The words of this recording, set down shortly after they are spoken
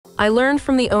I learned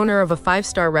from the owner of a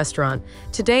 5-star restaurant.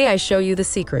 Today I show you the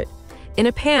secret. In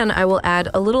a pan, I will add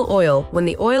a little oil. When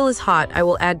the oil is hot, I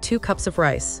will add 2 cups of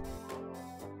rice.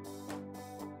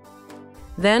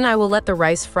 Then I will let the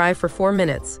rice fry for 4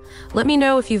 minutes. Let me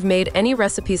know if you've made any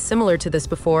recipes similar to this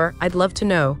before. I'd love to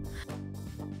know.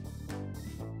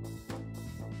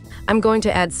 I'm going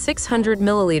to add 600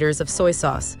 milliliters of soy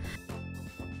sauce.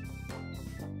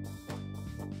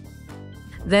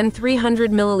 Then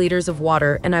 300 milliliters of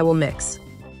water, and I will mix.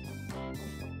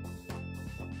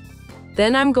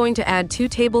 Then I'm going to add 2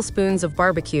 tablespoons of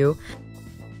barbecue.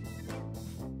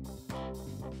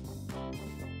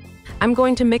 I'm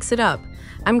going to mix it up.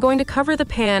 I'm going to cover the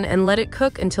pan and let it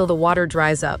cook until the water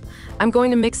dries up. I'm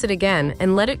going to mix it again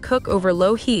and let it cook over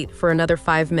low heat for another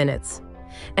 5 minutes.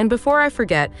 And before I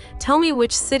forget, tell me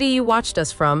which city you watched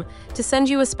us from to send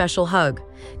you a special hug.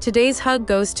 Today's hug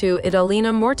goes to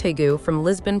Idalina Mortegu from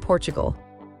Lisbon, Portugal.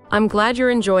 I'm glad you're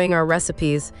enjoying our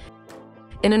recipes.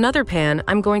 In another pan,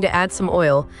 I'm going to add some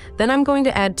oil. Then I'm going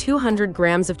to add 200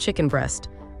 grams of chicken breast,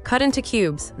 cut into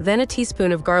cubes, then a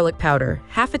teaspoon of garlic powder,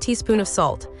 half a teaspoon of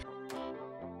salt,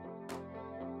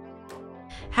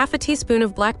 half a teaspoon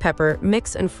of black pepper.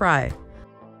 Mix and fry.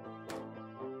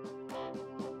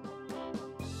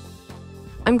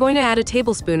 I'm going to add a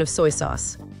tablespoon of soy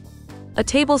sauce, a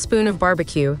tablespoon of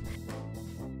barbecue,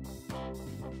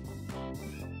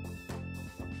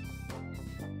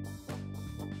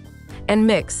 and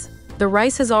mix. The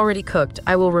rice is already cooked.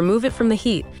 I will remove it from the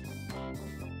heat.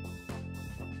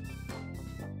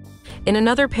 In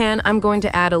another pan, I'm going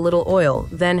to add a little oil,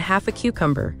 then half a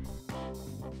cucumber,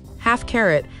 half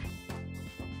carrot,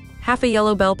 half a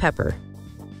yellow bell pepper,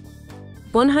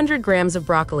 100 grams of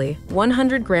broccoli,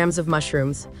 100 grams of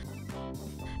mushrooms,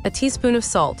 a teaspoon of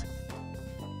salt,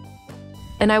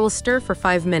 and I will stir for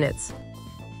 5 minutes.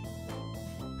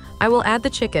 I will add the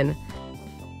chicken,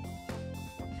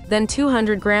 then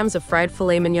 200 grams of fried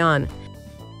filet mignon,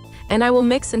 and I will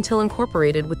mix until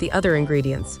incorporated with the other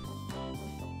ingredients.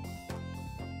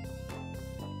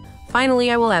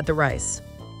 Finally, I will add the rice.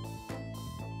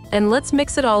 And let's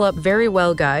mix it all up very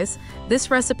well, guys. This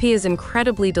recipe is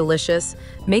incredibly delicious.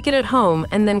 Make it at home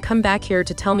and then come back here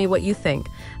to tell me what you think.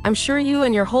 I'm sure you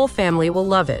and your whole family will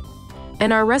love it.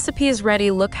 And our recipe is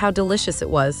ready. Look how delicious it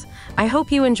was. I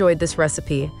hope you enjoyed this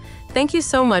recipe. Thank you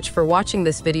so much for watching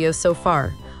this video so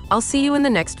far. I'll see you in the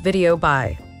next video.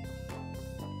 Bye.